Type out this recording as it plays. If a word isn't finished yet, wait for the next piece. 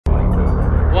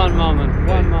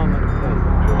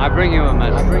bring you a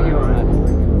message.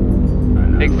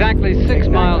 Exactly 6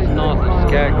 miles north of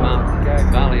Skag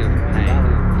Mountain, Valley of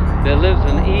Pain, there lives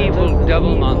an evil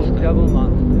devil monster.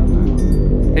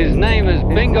 His name is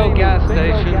Bingo Gas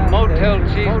Station, Motel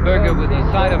Cheeseburger with a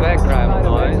side of aircraft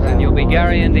noise, and you'll be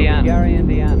Gary, Indiana.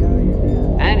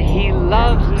 And he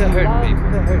loves to hurt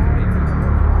people.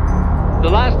 The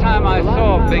last time I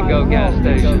saw Bingo Gas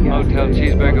Station, Motel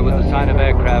Cheeseburger with a side of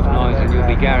aircraft noise, and you'll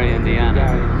be Gary,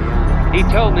 Indiana, he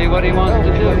told me what he wants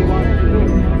to do.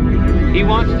 He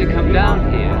wants to come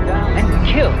down here and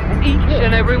kill each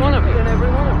and every one of you.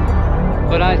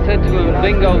 But I said to him,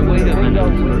 Bingo, wait a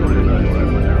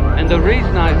minute. And the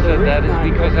reason I said that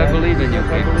is because I believe in you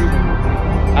people.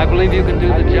 I believe you can do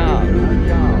the job.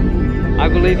 I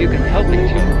believe you can help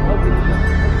each other.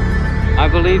 I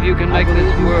believe you can make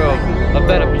this world a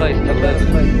better place to live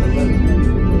in.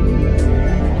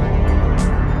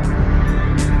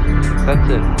 That's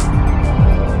it.